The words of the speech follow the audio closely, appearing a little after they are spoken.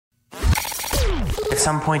At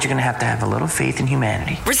some point, you're going to have a little faith in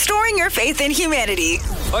humanity. Restoring your faith in humanity.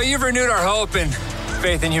 Well, you've renewed our hope and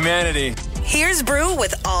faith in humanity. Here's Brew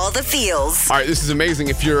with all the feels. All right, this is amazing.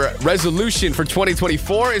 If your resolution for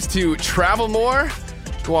 2024 is to travel more,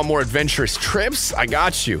 go on more adventurous trips, I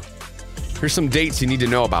got you. Here's some dates you need to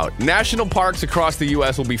know about. National parks across the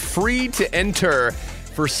U.S. will be free to enter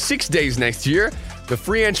for 6 days next year. The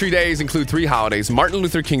free entry days include 3 holidays: Martin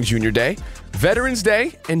Luther King Jr. Day, Veterans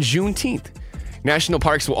Day, and Juneteenth. National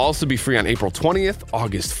parks will also be free on April 20th,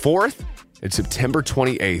 August 4th, and September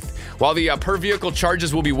 28th. While the per-vehicle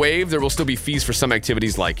charges will be waived, there will still be fees for some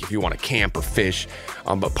activities like if you want to camp or fish.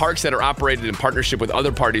 But parks that are operated in partnership with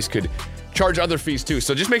other parties could charge other fees too.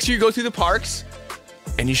 So just make sure you go through the parks,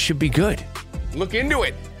 and you should be good. Look into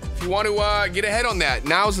it. If you want to get ahead on that,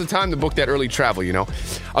 now's the time to book that early travel, you know.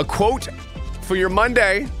 A quote for your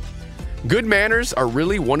Monday: good manners are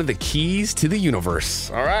really one of the keys to the universe.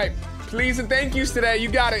 All right. Please and thank yous today. You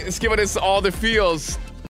got it. It's giving us all the feels.